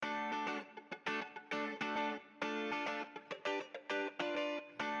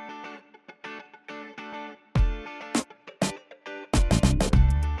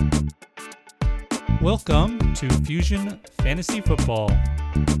Welcome to Fusion Fantasy Football.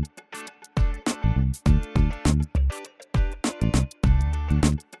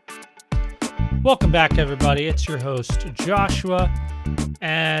 Welcome back, everybody. It's your host, Joshua,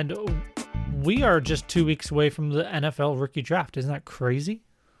 and we are just 2 weeks away from the NFL rookie draft. Isn't that crazy?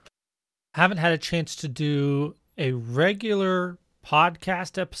 Haven't had a chance to do a regular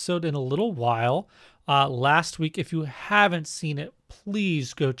podcast episode in a little while. Last week, if you haven't seen it,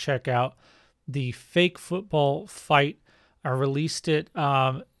 please go check out the Fake Football Fight. I released it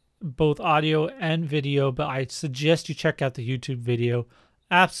both audio and video, but I suggest you check out the YouTube video.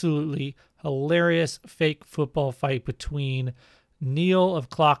 Absolutely hilarious fake football fight between Neil of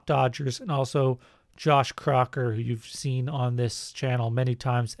Clock Dodgers and also Josh Crocker, who you've seen on this channel many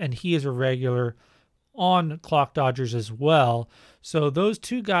times, and he is a regular on Clock Dodgers as well. So those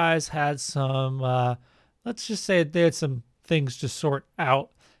two guys had some, let's just say they had some things to sort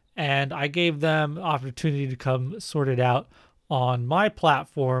out, and I gave them opportunity to come sort it out on my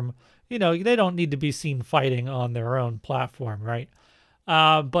platform. You know, they don't need to be seen fighting on their own platform, right?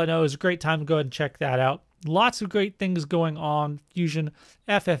 But no, it was a great time to go ahead and check that out. Lots of great things going on.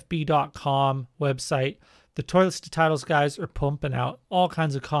 FusionFFB.com website. The Toilets to Titles guys are pumping out all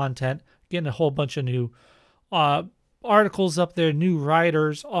kinds of content, getting a whole bunch of new articles up there, new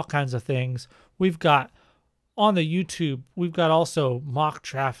writers, all kinds of things. We've got on the YouTube, we've got also mock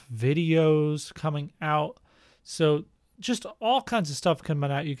draft videos coming out. So just all kinds of stuff coming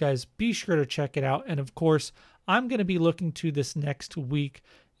out. You guys be sure to check it out. And of course, I'm going to be looking to this next week,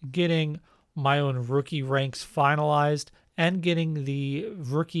 getting my own rookie ranks finalized and getting the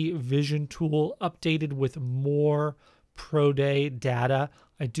rookie vision tool updated with more pro day data.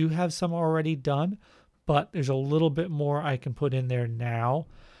 I do have some already done, but there's a little bit more I can put in there now.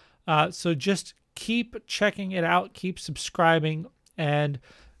 So just keep checking it out, keep subscribing. And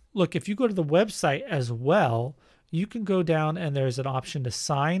look, if you go to the website as well, you can go down and there's an option to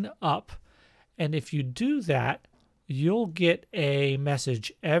sign up. And if you do that, you'll get a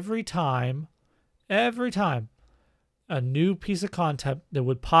message every time a new piece of content that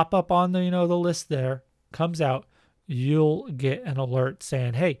would pop up on the, the list there comes out, you'll get an alert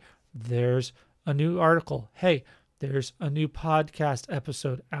saying, hey, there's a new article. Hey, there's a new podcast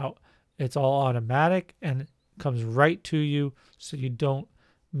episode out. It's all automatic and comes right to you so you don't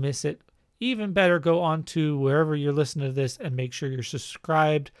miss it. Even better, go on to wherever you're listening to this and make sure you're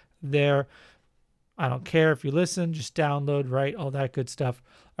subscribed there. I don't care if you listen, just download, right? All that good stuff.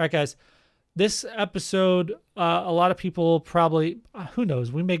 All right, guys. This episode, a lot of people probably, who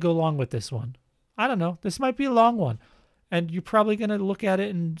knows, we may go long with this one. I don't know. This might be a long one. And you're probably going to look at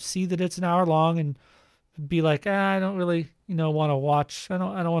it and see that it's an hour long and be like, I don't really, want to watch. I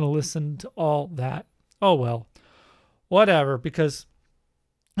don't want to listen to all that. Oh, well, whatever, because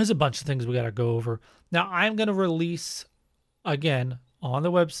there's a bunch of things we got to go over. Now, I'm going to release, again, on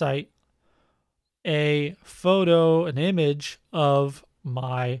the website, a photo, an image of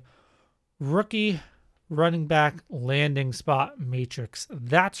my rookie running back landing spot matrix.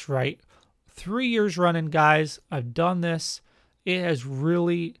 That's right. 3 years running, guys. I've done this. It has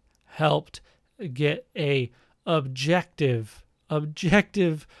really helped get a objective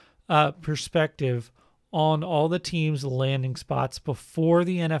perspective on all the teams' landing spots before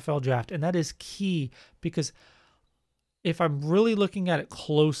the NFL draft. And that is key because if I'm really looking at it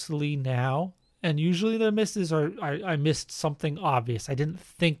closely now, and usually the misses are, I missed something obvious. I didn't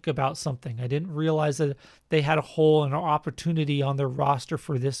think about something. I didn't realize that they had a hole and an opportunity on their roster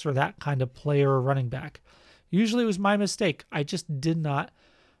for this or that kind of player or running back. Usually it was my mistake. I just did not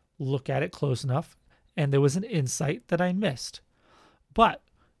look at it close enough, and there was an insight that I missed. But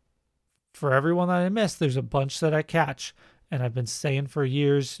for everyone that I missed, there's a bunch that I catch. And I've been saying for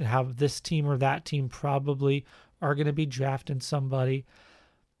years how this team or that team probably are going to be drafting somebody.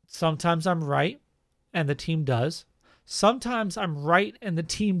 Sometimes I'm right, and the team does. Sometimes I'm right, and the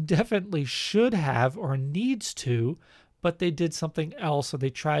team definitely should have or needs to, but they did something else, or they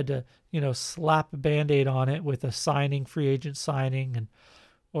tried to, slap a Band-Aid on it with a signing, free agent signing,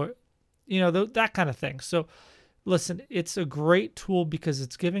 or that kind of thing. So, listen, it's a great tool because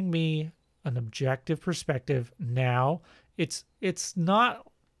it's giving me an objective perspective now. It's not.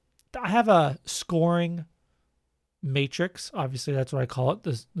 I have a scoring matrix, obviously that's what I call it,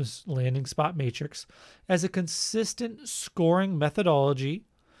 this landing spot matrix, as a consistent scoring methodology.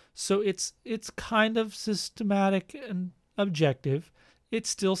 So it's kind of systematic and objective. It's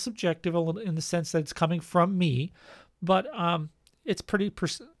still subjective in the sense that it's coming from me, but it's pretty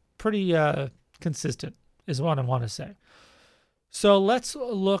consistent is what I want to say. So let's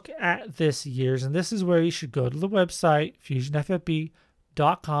look at this year's, and this is where you should go to the website,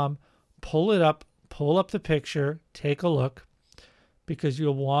 fusionffb.com, pull it up, pull up the picture, take a look, because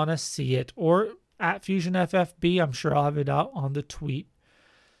you'll want to see it. Or at FusionFFB, I'm sure I'll have it out on the tweet.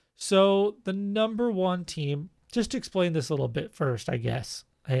 So the number one team, just to explain this a little bit first, I guess.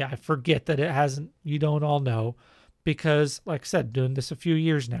 Hey, I forget that you don't all know, because like I said, doing this a few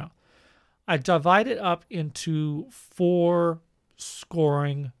years now. I divide it up into 4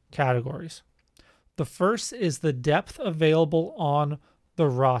 scoring categories. The first is the depth available on the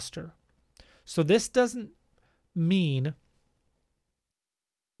roster. So this doesn't mean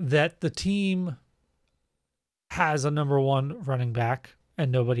that the team has a number one running back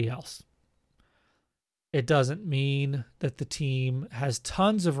and nobody else. It doesn't mean that the team has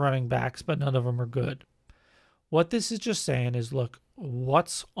tons of running backs, but none of them are good. What this is just saying is, look,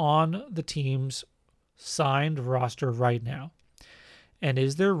 what's on the team's signed roster right now? And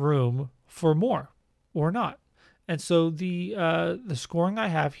is there room for more or not? And so the scoring I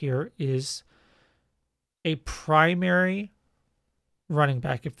have here is a primary running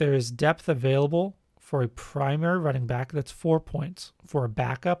back. If there is depth available for a primary running back, that's 4 points. For a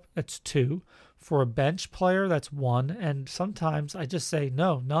backup, that's 2. For a bench player, that's 1. And sometimes I just say,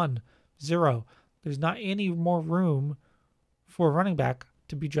 no, none, 0. There's not any more room for a running back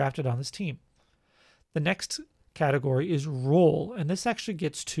to be drafted on this team. The next category is role. And this actually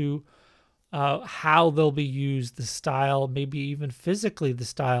gets to how they'll be used, the style, maybe even physically the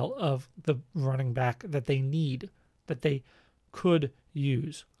style of the running back that they need, that they could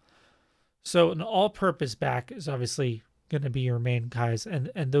use. So an all-purpose back is obviously going to be your main guys, and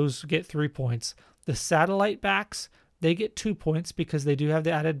those get 3 points. The satellite backs, they get 2 points because they do have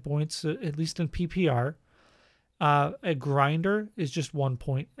the added points, at least in PPR. A grinder is just 1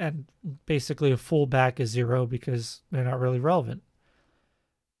 point, and basically a fullback is 0 because they're not really relevant.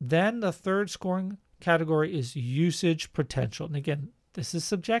 Then the third scoring category is usage potential. And again, this is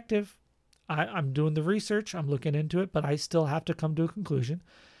subjective. I'm doing the research, I'm looking into it, but I still have to come to a conclusion.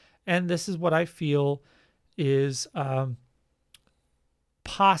 And this is what I feel is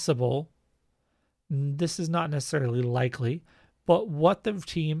possible. This is not necessarily likely, but what the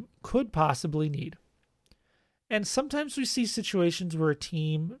team could possibly need. And sometimes we see situations where a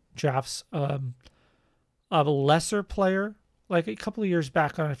team drafts a lesser player. Like a couple of years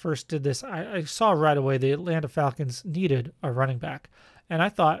back when I first did this, I saw right away the Atlanta Falcons needed a running back. And I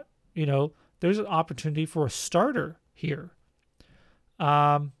thought, there's an opportunity for a starter here.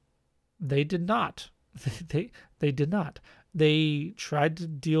 They did not. They did not. They tried to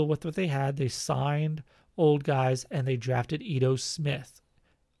deal with what they had. They signed old guys and they drafted Ito Smith.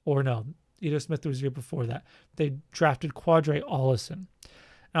 Or no, Ito Smith was the year before that. They drafted Quadre Ollison. And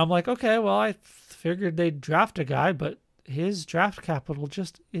I'm like, okay, well, I figured they'd draft a guy, but his draft capital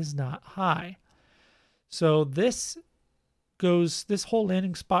just is not high. So this whole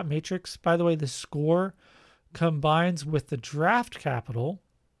landing spot matrix, by the way, the score combines with the draft capital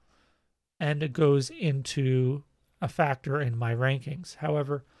and it goes into a factor in my rankings.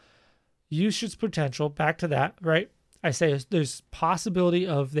 However, usage potential, back to that, right? I say there's possibility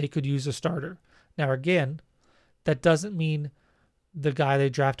of they could use a starter. Now, again, that doesn't mean the guy they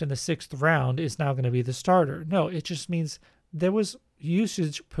draft in the 6th round is now going to be the starter. No, it just means there was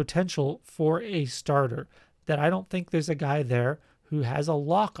usage potential for a starter that I don't think there's a guy there who has a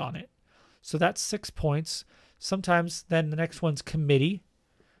lock on it. So that's 6 points. Sometimes then the next one's committee.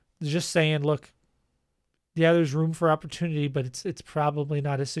 Just saying, look, yeah, there's room for opportunity, but it's probably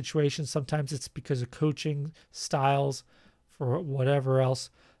not a situation. Sometimes it's because of coaching styles for whatever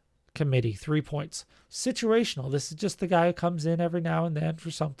else. Committee, 3 points. Situational. This is just the guy who comes in every now and then for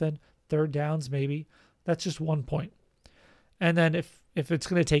something. 3rd downs, maybe. That's just 1 point. And then if it's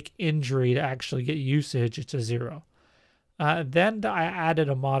going to take injury to actually get usage, it's a 0. Then I added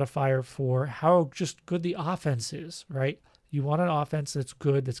a modifier for how just good the offense is, right? You want an offense that's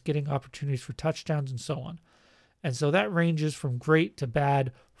good, that's getting opportunities for touchdowns and so on. And so that ranges from great to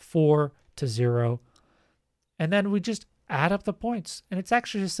bad, 4 to 0. And then we just add up the points. And it's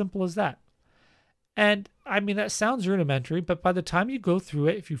actually as simple as that. And I mean, that sounds rudimentary, but by the time you go through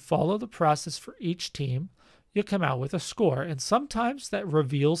it, if you follow the process for each team, you'll come out with a score. And sometimes that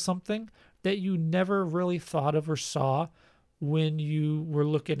reveals something that you never really thought of or saw when you were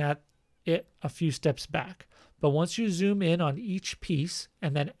looking at it a few steps back. But once you zoom in on each piece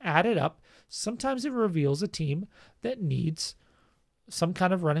and then add it up, sometimes it reveals a team that needs some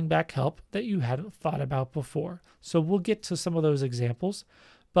kind of running back help that you hadn't thought about before. So we'll get to some of those examples.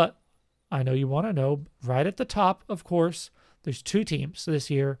 But I know you want to know, right at the top, of course, there's 2 teams this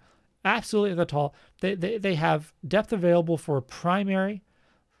year, absolutely at the top. They have depth available for a primary,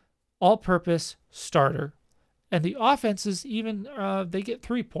 all-purpose starter. And the offenses even, they get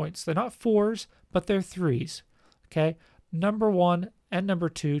 3 points. They're not 4s, but they're threes. Okay. Number 1 and number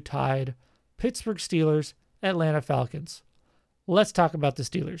 2 tied. Pittsburgh Steelers, Atlanta Falcons. Let's talk about the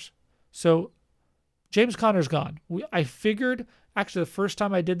Steelers. So James Conner's gone. I figured, actually, the first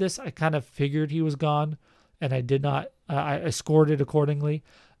time I did this, I kind of figured he was gone, and I did not. I scored it accordingly.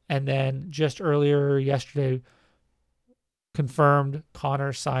 And then just earlier yesterday, confirmed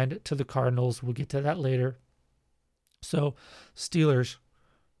Conner signed to the Cardinals. We'll get to that later. So Steelers,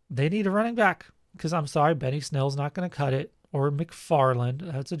 they need a running back because I'm sorry, Benny Snell's not going to cut it, or McFarland.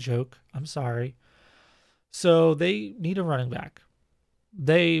 That's a joke. I'm sorry. So they need a running back.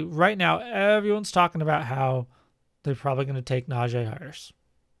 Right now, everyone's talking about how they're probably going to take Najee Harris.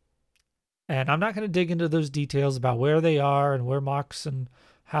 And I'm not going to dig into those details about where they are and where mocks and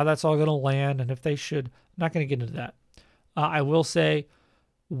how that's all going to land and if they should. I'm not going to get into that. I will say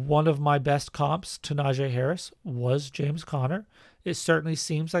one of my best comps to Najee Harris was James Conner. It certainly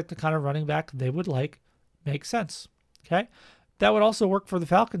seems like the kind of running back they would like. Makes sense. Okay. That would also work for the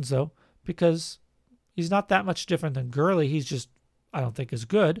Falcons, though, because he's not that much different than Gurley. He's just, I don't think, as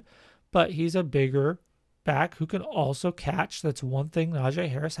good, but he's a bigger back who can also catch. That's one thing Najee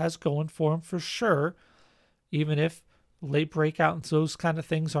Harris has going for him for sure, even if late breakout and those kind of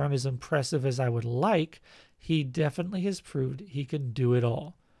things aren't as impressive as I would like. He definitely has proved he can do it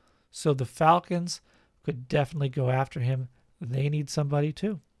all. So the Falcons could definitely go after him. They need somebody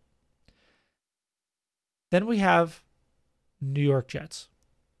too. Then we have New York Jets.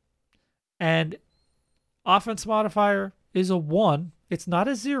 And offense modifier is a 1. It's not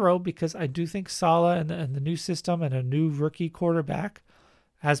a 0 because I do think Saleh and the new system and a new rookie quarterback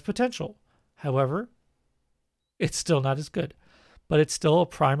has potential. However, it's still not as good. But it's still a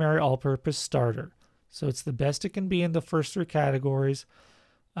primary all-purpose starter. So it's the best it can be in the first 3 categories.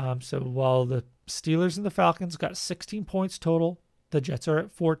 So while the Steelers and the Falcons got 16 points total, the Jets are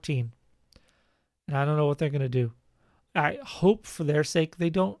at 14. And I don't know what they're going to do. I hope for their sake they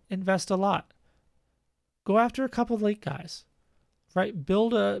don't invest a lot. Go after a couple of late guys, right?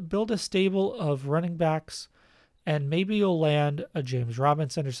 Build a stable of running backs, and maybe you'll land a James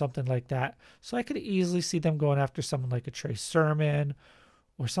Robinson or something like that. So I could easily see them going after someone like a Trey Sermon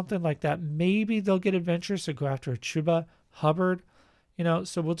or something like that. Maybe they'll get adventurous or go after a Chuba Hubbard.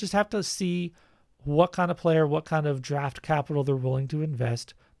 So we'll just have to see what kind of player, what kind of draft capital they're willing to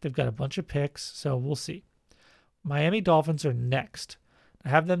invest. They've got a bunch of picks, so we'll see. Miami Dolphins are next. I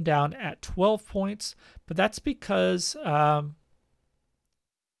have them down at 12 points, but that's because I'm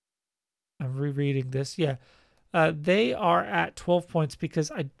rereading this. Yeah, they are at 12 points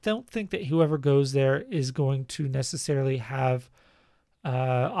because I don't think that whoever goes there is going to necessarily have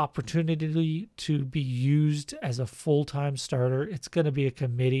opportunity to be used as a full-time starter. It's going to be a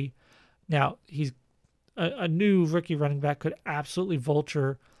committee. Now, he's a new rookie running back could absolutely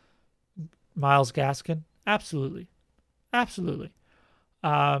vulture Myles Gaskin. Absolutely.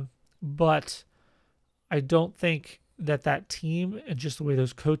 But I don't think that team and just the way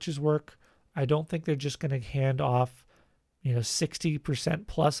those coaches work, I don't think they're just going to hand off, 60%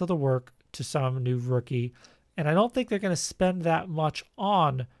 plus of the work to some new rookie. And I don't think they're going to spend that much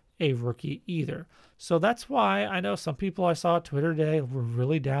on a rookie either. So that's why I know some people I saw on Twitter today were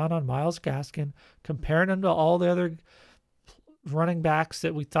really down on Myles Gaskin, comparing him to all the other running backs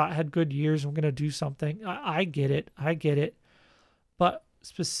that we thought had good years and were going to do something. I get it. But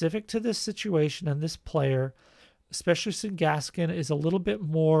specific to this situation and this player, especially since Gaskin is a little bit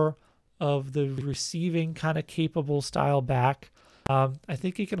more of the receiving kind of capable style back, I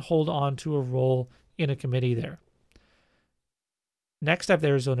think he can hold on to a role in a committee there. Next up, the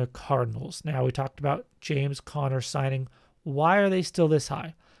Arizona Cardinals. Now, we talked about James Conner signing. Why are they still this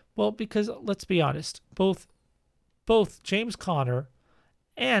high? Well, because let's be honest, both James Conner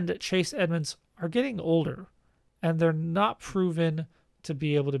and Chase Edmonds are getting older, and they're not proven to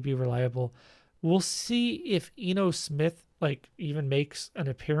be able to be reliable. We'll see if Eno Smith even makes an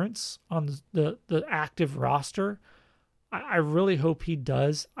appearance on the active roster. I really hope he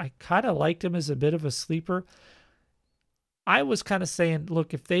does. I kind of liked him as a bit of a sleeper. I was kind of saying,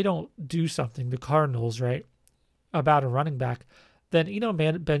 look, if they don't do something, the Cardinals, right, about a running back, then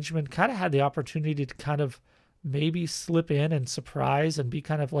Benjamin kind of had the opportunity to kind of maybe slip in and surprise and be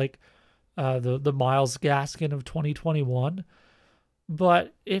kind of like the Myles Gaskin of 2021.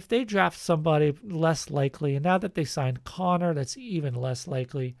 But if they draft somebody less likely, and now that they signed Conner, that's even less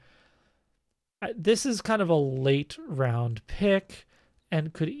likely. This is kind of a late round pick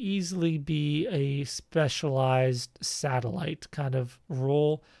and could easily be a specialized satellite kind of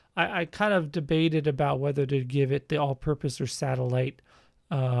role. I kind of debated about whether to give it the all-purpose or satellite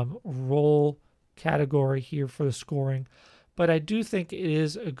role category here for the scoring, but I do think it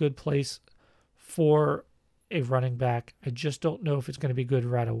is a good place for a running back. I just don't know if it's going to be good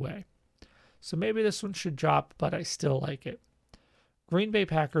right away. So maybe this one should drop, but I still like it. Green Bay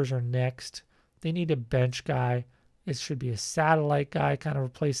Packers are next. They need a bench guy. It should be a satellite guy, kind of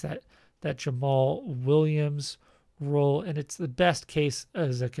replace that Jamal Williams role, and it's the best case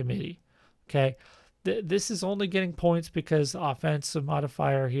as a committee. Okay, this is only getting points because the offensive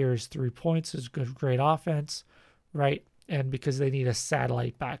modifier here is 3 points. It's good, great offense, right? And because they need a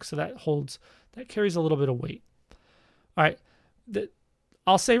satellite back, so that carries a little bit of weight. All right,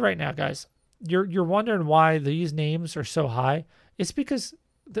 I'll say right now, guys, you're wondering why these names are so high. It's because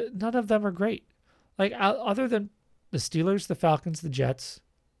none of them are great. Like other than the Steelers, the Falcons, the Jets,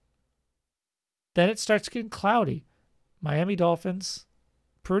 then it starts getting cloudy. Miami Dolphins,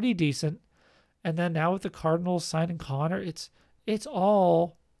 pretty decent. And then now with the Cardinals signing Connor, it's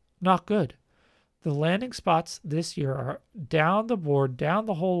all not good. The landing spots this year are down the board, down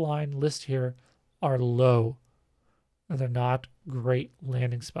the whole line list here are low. And they're not great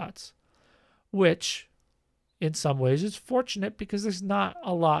landing spots, which in some ways is fortunate because there's not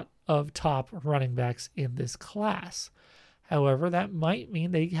a lot of top running backs in this class. However, that might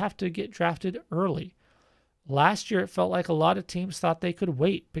mean they have to get drafted early. Last year, it felt like a lot of teams thought they could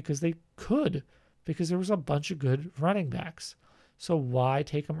wait because there was a bunch of good running backs. So why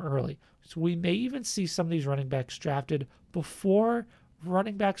take them early? So we may even see some of these running backs drafted before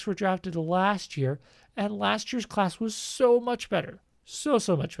running backs were drafted last year, and last year's class was so much better. So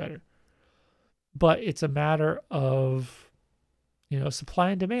much better. But it's a matter of,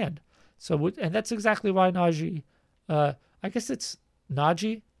 supply and demand. And that's exactly why Najee, I guess it's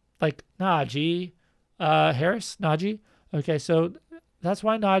Najee, like Najee Harris, Najee. Okay, so that's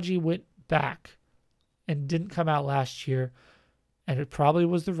why Najee went back and didn't come out last year, and it probably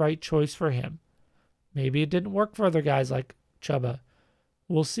was the right choice for him. Maybe it didn't work for other guys like Chuba.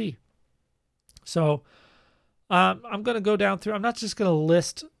 We'll see. So I'm going to go down through. I'm not just going to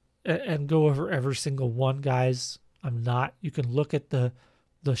list and go over every single one, guys. I'm not. You can look at the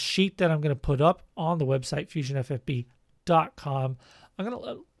sheet that I'm going to put up on the website, fusionffb.com. I'm going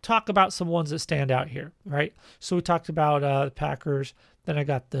to talk about some ones that stand out here, right? So we talked about the Packers. Then I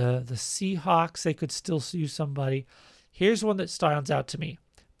got the Seahawks. They could still use somebody. Here's one that stands out to me.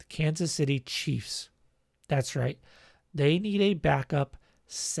 The Kansas City Chiefs. That's right. They need a backup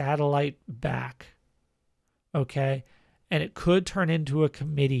satellite back. Okay? And it could turn into a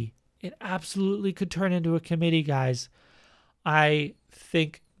committee. It absolutely could turn into a committee, guys. I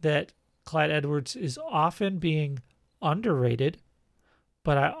think that Clyde Edwards is often being underrated,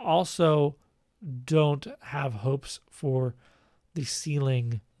 but I also don't have hopes for the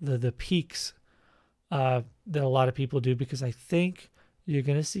ceiling, the peaks that a lot of people do, because I think you're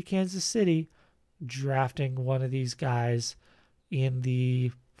going to see Kansas City drafting one of these guys in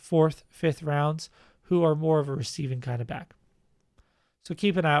the 4th, 5th rounds who are more of a receiving kind of back. So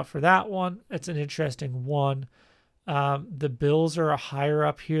keep an eye out for that one. It's an interesting one. The Bills are higher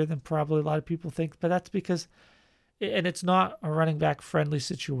up here than probably a lot of people think, but that's because, and it's not a running back friendly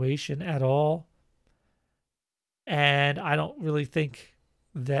situation at all. And I don't really think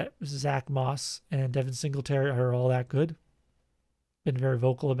that Zach Moss and Devin Singletary are all that good. Been very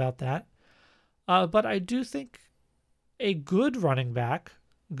vocal about that. But I do think a good running back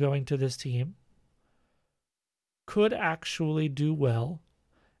going to this team could actually do well.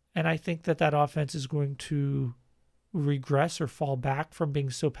 And I think that offense is going to regress or fall back from being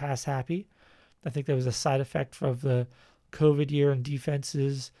so pass happy. I think that was a side effect of the COVID year and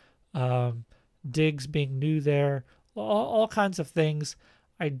defenses, Diggs being new there, all kinds of things.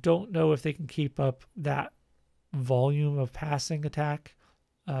 I don't know if they can keep up that volume of passing attack,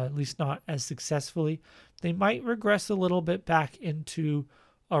 at least not as successfully. They might regress a little bit back into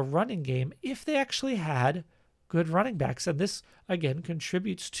a running game if they actually had good running backs. And this, again,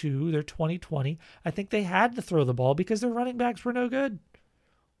 contributes to their 2020. I think they had to throw the ball because their running backs were no good.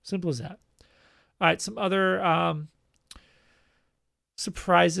 Simple as that. All right, some other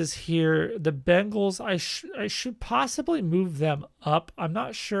surprises here. The Bengals, I should possibly move them up. I'm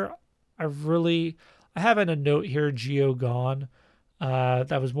not sure. I have in a note here, Gio gone.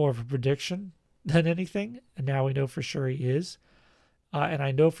 That was more of a prediction than anything. And now we know for sure he is. And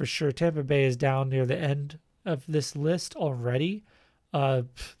I know for sure Tampa Bay is down near the end of this list already. They're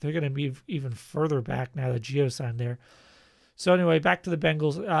going to be even further back now that Gio signed there. So anyway, back to the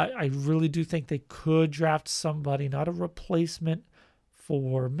Bengals. I really do think they could draft somebody, not a replacement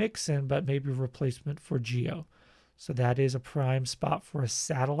for Mixon, but maybe a replacement for Gio. So that is a prime spot for a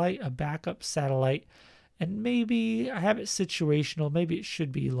satellite, a backup satellite. And maybe I have it situational. Maybe it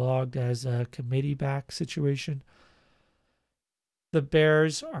should be logged as a committee back situation. The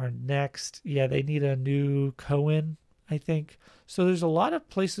Bears are next. Yeah, they need a new Cohen, I think. So there's a lot of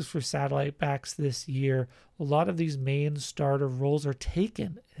places for satellite backs this year. A lot of these main starter roles are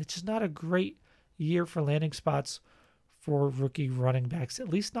taken. It's just not a great year for landing spots for rookie running backs, at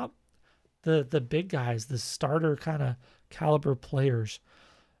least not the big guys, the starter kind of caliber players.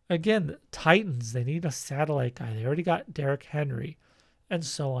 Again, Titans, they need a satellite guy. They already got Derrick Henry and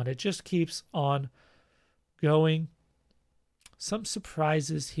so on. It just keeps on going. Some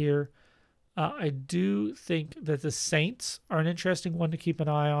surprises here. I do think that the Saints are an interesting one to keep an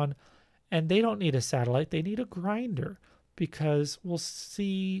eye on, and they don't need a satellite. They need a grinder because we'll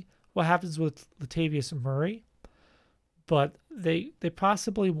see what happens with Latavius Murray, but they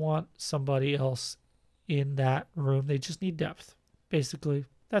possibly want somebody else in that room. They just need depth. Basically,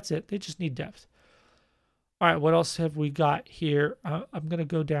 that's it. They just need depth. All right, what else have we got here? I'm going to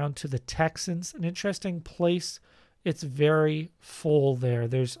go down to the Texans, an interesting place. It's very full there.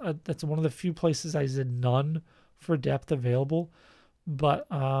 That's one of the few places I said none for depth available. But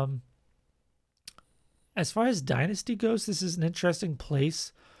as far as dynasty goes, this is an interesting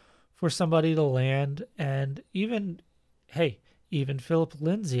place for somebody to land. And even Philip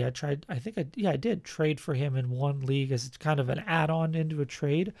Lindsay, I did trade for him in one league as kind of an add-on into a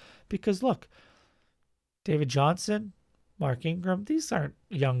trade. Because look, David Johnson, Mark Ingram, these aren't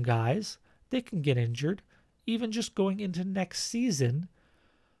young guys. They can get injured. Even just going into next season,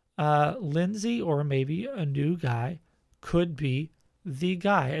 Lindsay or maybe a new guy could be the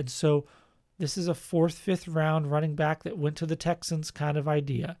guy. And so this is a 4th, 5th round running back that went to the Texans kind of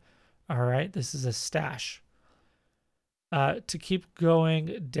idea. All right, this is a stash. To keep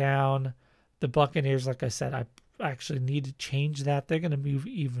going down, the Buccaneers, like I said, I actually need to change that. They're going to move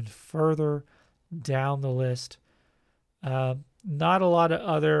even further down the list. Not a lot of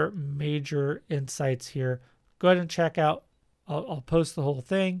other major insights here. Go ahead and check out. I'll post the whole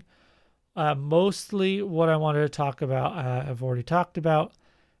thing. Mostly what I wanted to talk about, I've already talked about,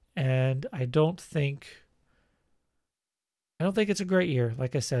 and I don't think it's a great year.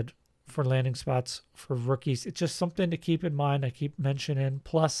 Like I said, for landing spots for rookies, it's just something to keep in mind. I keep mentioning.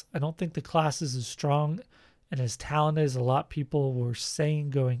 Plus, I don't think the class is as strong and as talented as a lot of people were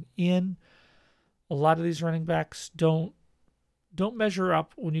saying going in. A lot of these running backs don't measure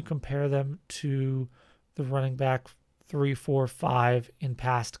up when you compare them to the running back 3, 4, 5 in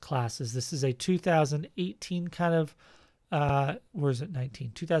past classes. This is a 2018 kind of,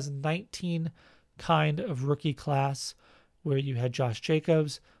 2019 kind of rookie class where you had Josh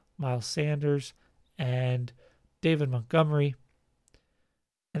Jacobs, Miles Sanders, and David Montgomery.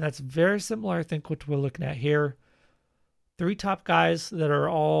 And that's very similar, I think, what we're looking at here. 3 top guys that are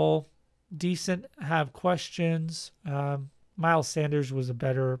all decent, have questions. Miles Sanders was a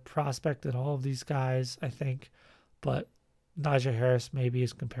better prospect than all of these guys, I think, but Najee Harris maybe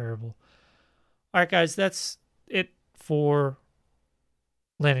is comparable. All right, guys, that's it for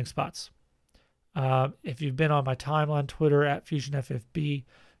landing spots. If you've been on my timeline, Twitter at FusionFFB,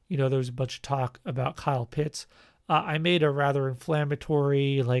 there was a bunch of talk about Kyle Pitts. I made a rather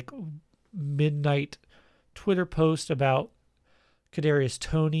inflammatory, midnight Twitter post about Kadarius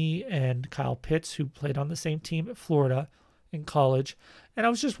Toney and Kyle Pitts, who played on the same team at Florida in college. And I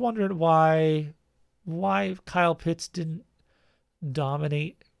was just wondering why Kyle Pitts didn't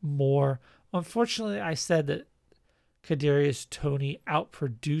dominate more. Unfortunately, I said that Kadarius Toney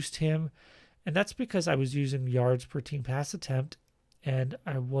outproduced him, and that's because I was using yards per team pass attempt, and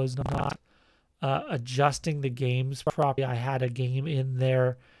I was not adjusting the games properly. I had a game in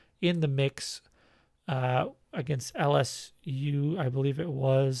there in the mix against LSU, I believe it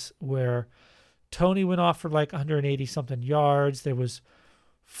was, where Toney went off for 180 something yards. There was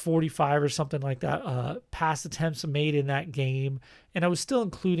 45 or something like that pass attempts made in that game, and I was still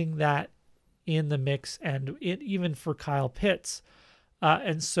including that in the mix, and even for Kyle Pitts.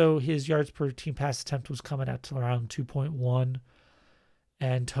 And so his yards per team pass attempt was coming out to around 2.1,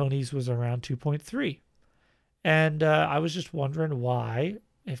 and Toney's was around 2.3. And I was just wondering why,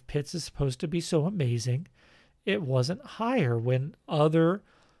 if Pitts is supposed to be so amazing, it wasn't higher when other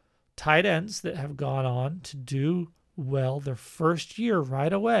tight ends that have gone on to do well their first year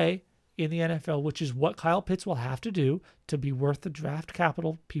right away in the NFL, which is what Kyle Pitts will have to do to be worth the draft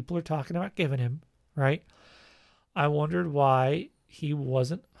capital people are talking about giving him, right? I wondered why he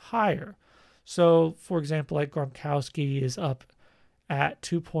wasn't higher. So, for example, Gronkowski is up at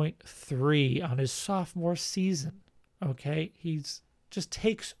 2.3 on his sophomore season, okay? He's just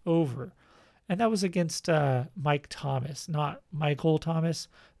takes over. And that was against Mike Thomas, not Michael Thomas,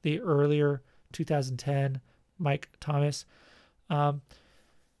 the earlier 2010 Mike Thomas.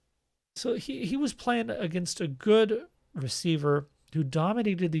 So he was playing against a good receiver who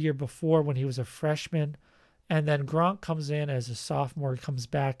dominated the year before when he was a freshman. And then Gronk comes in as a sophomore, comes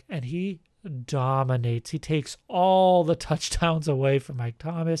back, and he dominates. He takes all the touchdowns away from Mike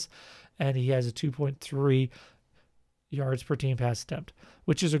Thomas, and he has a 2.3 yards per team pass attempt,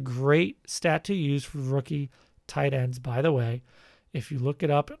 which is a great stat to use for rookie tight ends, by the way. If you look it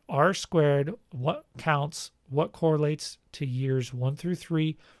up, R squared, what counts, what correlates to years 1 through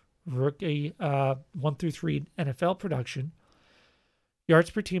 3, rookie 1 through 3 NFL production, yards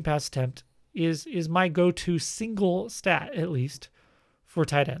per team pass attempt is my go-to single stat, at least, for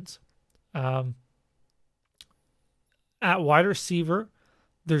tight ends. At wide receiver,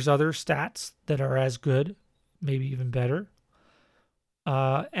 there's other stats that are as good, maybe even better.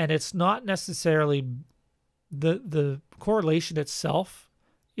 And it's not necessarily the correlation itself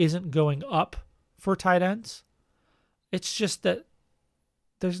isn't going up for tight ends. It's just that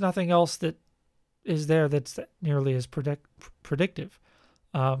there's nothing else that is there that's nearly as predictive.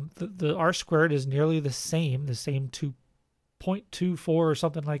 The R squared is nearly the same 2.24 or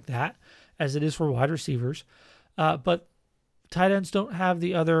something like that as it is for wide receivers. But tight ends don't have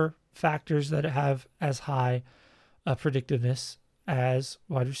the other factors that have as high predictiveness as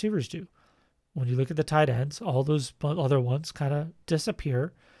wide receivers do. When you look at the tight ends, all those other ones kind of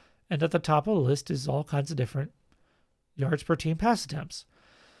disappear. And at the top of the list is all kinds of different yards per team pass attempts.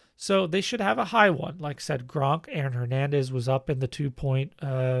 So they should have a high one. Like I said, Gronk, Aaron Hernandez was up in the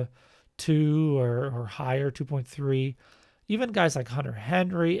 2.2 or higher, 2.3. Even guys like Hunter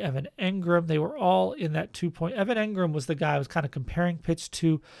Henry, Evan Engram, they were all in that 2 point. Evan Engram was the guy I was kind of comparing Pitts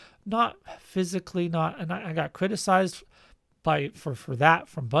to, not physically, and I got criticized for that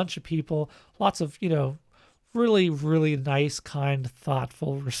from a bunch of people. Lots of, really, really nice, kind,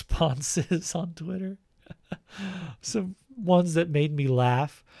 thoughtful responses on Twitter. Some ones that made me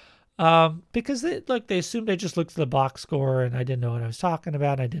laugh. Because they assumed I just looked at the box score and I didn't know what I was talking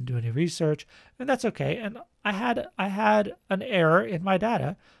about. And I didn't do any research, and that's okay. And I had an error in my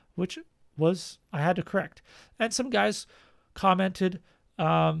data, which was I had to correct. And some guys commented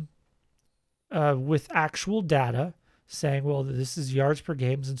with actual data saying, well, this is yards per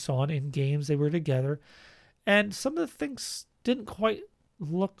games and so on. In games they were together, and some of the things didn't quite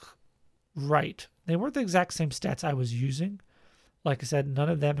look right. They weren't the exact same stats I was using. Like I said, none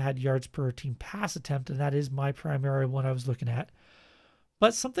of them had yards per team pass attempt, and that is my primary one I was looking at.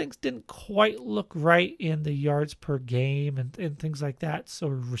 But some things didn't quite look right in the yards per game and things like that, so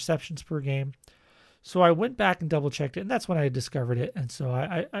receptions per game. So I went back and double-checked it, and that's when I discovered it. And so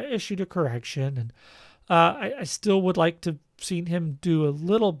I issued a correction, and I still would like to see him do a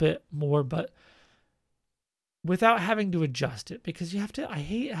little bit more, but without having to adjust it, because I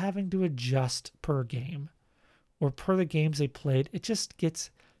hate having to adjust per game or per the games they played. It just gets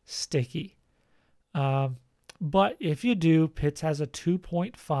sticky. But if you do, Pitts has a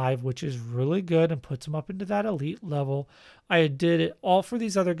 2.5, which is really good and puts him up into that elite level. I did it all for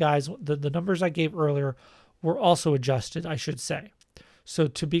these other guys. The numbers I gave earlier were also adjusted, I should say. So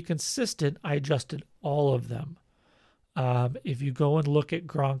to be consistent, I adjusted all of them. If you go and look at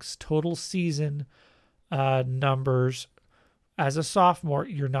Gronk's total season numbers as a sophomore,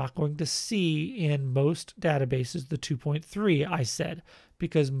 you're not going to see in most databases the 2.3 I said,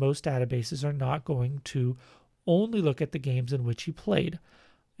 because most databases are not going to only look at the games in which he played.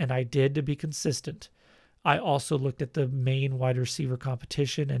 And I did to be consistent. I also looked at the main wide receiver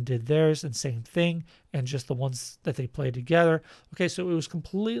competition and did theirs, and same thing, and just the ones that they played together. Okay, so it was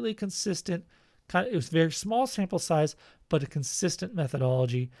completely consistent. It was very small sample size, but a consistent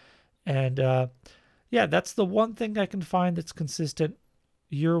methodology. And yeah, that's the one thing I can find that's consistent.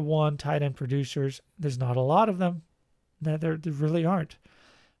 Year one tight end producers, there's not a lot of them. No, there really aren't.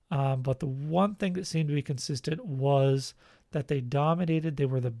 But the one thing that seemed to be consistent was that they dominated. They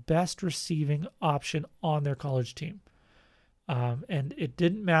were the best receiving option on their college team. And it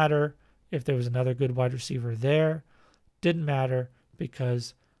didn't matter if there was another good wide receiver there. Didn't matter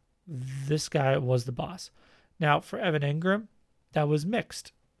because this guy was the boss. Now, for Evan Engram, that was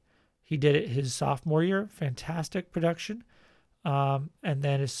mixed. He did it his sophomore year, fantastic production. And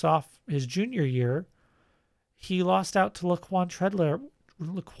then his junior year, he lost out to Laquan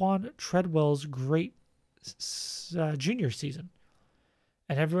Treadwell's great junior season.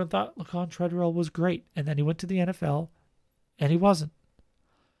 And everyone thought Laquan Treadwell was great. And then he went to the NFL, and he wasn't.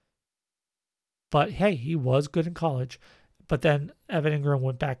 But hey, he was good in college. But then Evan Engram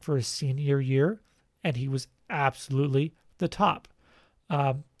went back for his senior year, and he was absolutely the top.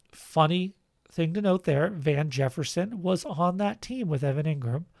 Funny thing to note there, Van Jefferson was on that team with Evan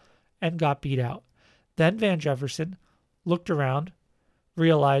Engram and got beat out. Then Van Jefferson looked around,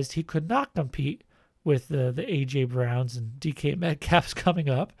 realized he could not compete with the AJ Browns and DK Metcalfs coming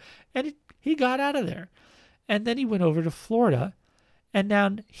up, and he got out of there. And then he went over to Florida, and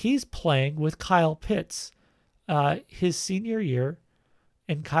now he's playing with Kyle Pitts his senior year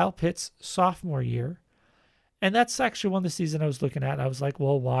and Kyle Pitts' sophomore year. And that's actually one of the season I was looking at. I was like,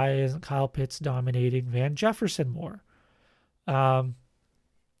 well, why isn't Kyle Pitts dominating Van Jefferson more?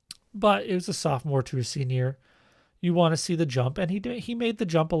 But it was a sophomore to a senior. You want to see the jump, and he made the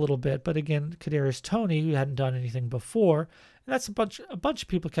jump a little bit. But again, Kadarius Toney, who hadn't done anything before, and that's a bunch of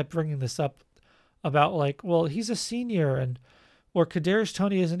people kept bringing this up about like, well, he's a senior, or Kadarius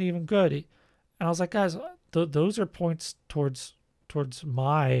Toney isn't even good. And I was like, guys, those are points towards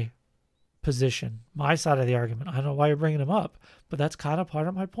my position, my side of the argument. I don't know why you're bringing him up, but that's kind of part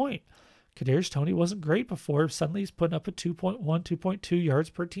of my point. Kadarius Toney wasn't great before. Suddenly he's putting up a 2.1, 2.2 yards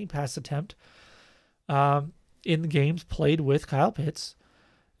per team pass attempt in the games played with Kyle Pitts.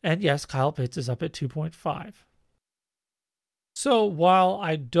 And yes, Kyle Pitts is up at 2.5. So while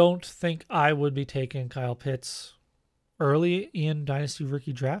I don't think I would be taking Kyle Pitts early in Dynasty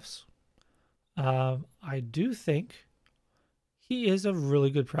rookie drafts, I do think he is a really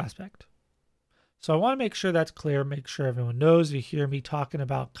good prospect. So I want to make sure that's clear, make sure everyone knows. If you hear me talking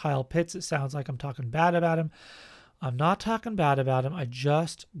about Kyle Pitts, it sounds like I'm talking bad about him. I'm not talking bad about him. I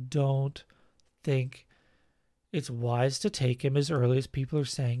just don't think it's wise to take him as early as people are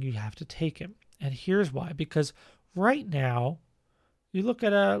saying you have to take him. And here's why. Because right now, you look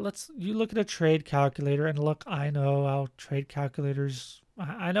at a trade calculator, and look, I know how trade calculators,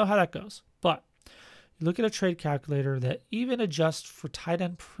 I know how that goes. But you look at a trade calculator that even adjusts for tight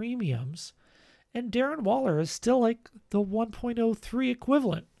end premiums, and Darren Waller is still like the 1.03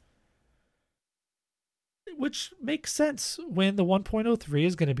 equivalent, which makes sense when the 1.03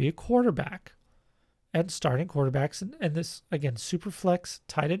 is going to be a quarterback. And starting quarterbacks, and this, again, Superflex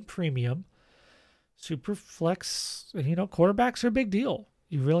tight end premium, Superflex, quarterbacks are a big deal.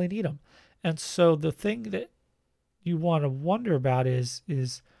 You really need them. And so the thing that you want to wonder about is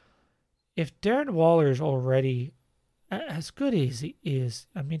if Darren Waller is already as good as he is,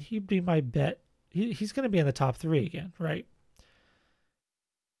 I mean, he'd be my bet. He's going to be in the top 3 again, right?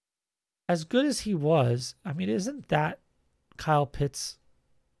 As good as he was, I mean, isn't that Kyle Pitts'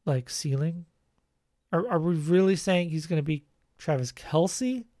 like ceiling? Are we really saying he's going to be Travis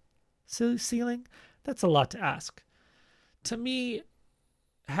Kelce ceiling? That's a lot to ask. To me,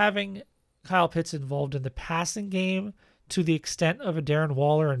 having Kyle Pitts involved in the passing game to the extent of a Darren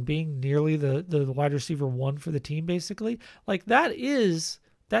Waller and being nearly the wide receiver 1 for the team, basically, like that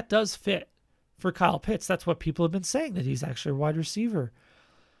does fit for Kyle Pitts. That's what people have been saying, that he's actually a wide receiver.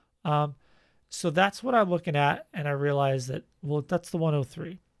 So that's what I'm looking at, and I realize that, well, that's the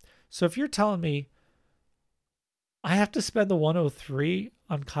 103. So if you're telling me I have to spend the 103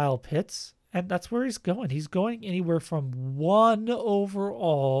 on Kyle Pitts, and that's where he's going. He's going anywhere from 1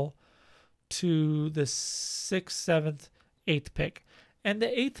 overall to the 6th, 7th, 8th pick. And the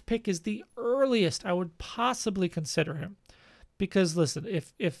 8th pick is the earliest I would possibly consider him. Because listen,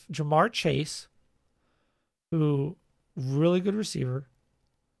 if Jamar Chase, who really good receiver,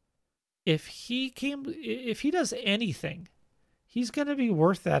 if he does anything, he's going to be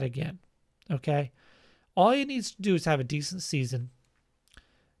worth that again. Okay? All he needs to do is have a decent season,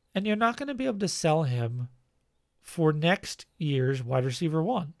 and you're not going to be able to sell him for next year's wide receiver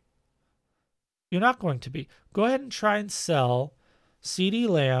 1. You're not going to be. Go ahead and try and sell CeeDee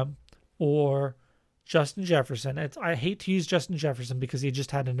Lamb or Justin Jefferson. I hate to use Justin Jefferson because he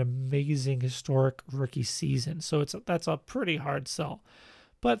just had an amazing historic rookie season, so that's a pretty hard sell.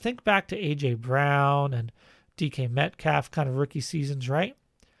 But think back to AJ Brown and DK Metcalf kind of rookie seasons, right?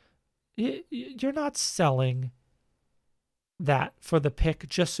 You're not selling that for the pick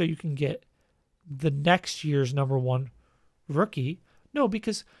just so you can get the next year's number 1 rookie. No,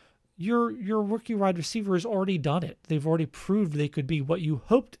 because your rookie wide receiver has already done it. They've already proved they could be what you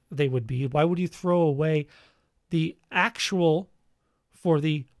hoped they would be. Why would you throw away the actual for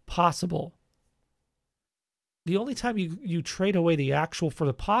the possible? The only time you trade away the actual for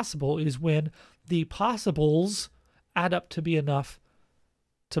the possible is when the possibles add up to be enough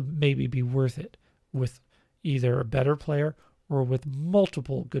to maybe be worth it with either a better player or with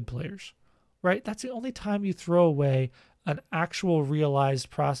multiple good players, right? That's the only time you throw away an actual realized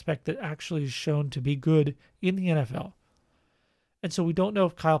prospect that actually is shown to be good in the NFL. And so we don't know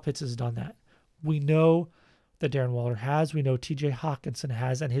if Kyle Pitts has done that. We know that Darren Waller has. We know TJ Hawkinson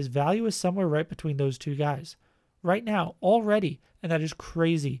has, and his value is somewhere right between those two guys right now already. And that is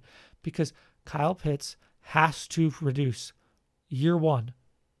crazy because Kyle Pitts has to produce year 1.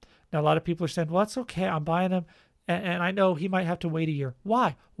 Now, a lot of people are saying, well, that's okay. I'm buying him And I know he might have to wait a year.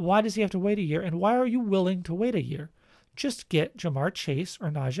 Why? Why does he have to wait a year? And why are you willing to wait a year? Just get Jamar Chase or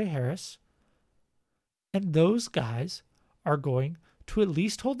Najee Harris, and those guys are going to at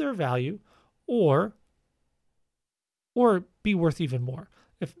least hold their value or be worth even more.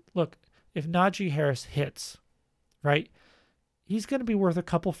 If Najee Harris hits, right, he's going to be worth a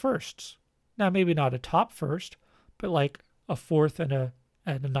couple firsts. Now, maybe not a top first, but like a fourth and a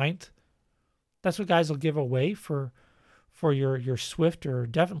ninth. That's what guys will give away for your Swift or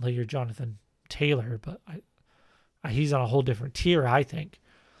definitely your Jonathan Taylor, but he's on a whole different tier, I think.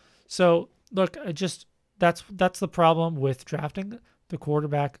 So look, that's the problem with drafting the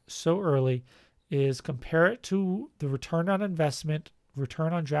quarterback so early, is compare it to the return on investment,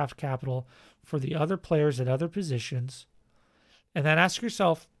 return on draft capital for the other players at other positions, and then ask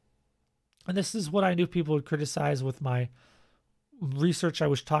yourself, and this is what I knew people would criticize with my research I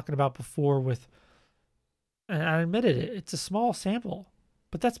was talking about before and I admitted it, it's a small sample,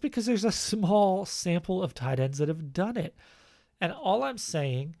 but that's because there's a small sample of tight ends that have done it. And all I'm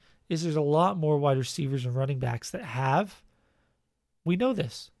saying is there's a lot more wide receivers and running backs that have, we know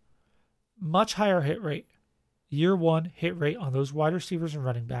this, much higher hit rate, year one hit rate on those wide receivers and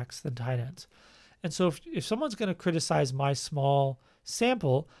running backs than tight ends. And so if someone's going to criticize my small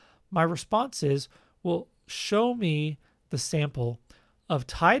sample, my response is, well, show me the sample of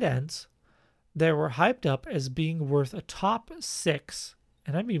tight ends that were hyped up as being worth a top 6,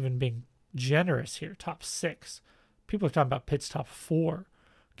 and I'm even being generous here, top 6. People are talking about Pitt's top 4,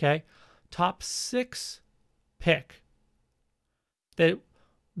 okay? Top 6 pick that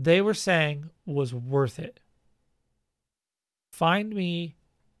they were saying was worth it. Find me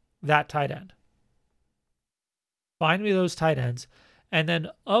that tight end. Find me those tight ends. And then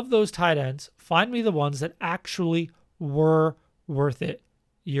of those tight ends, find me the ones that actually were worth it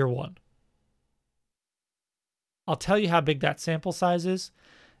year one. I'll tell you how big that sample size is.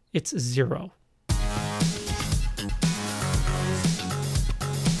 It's 0.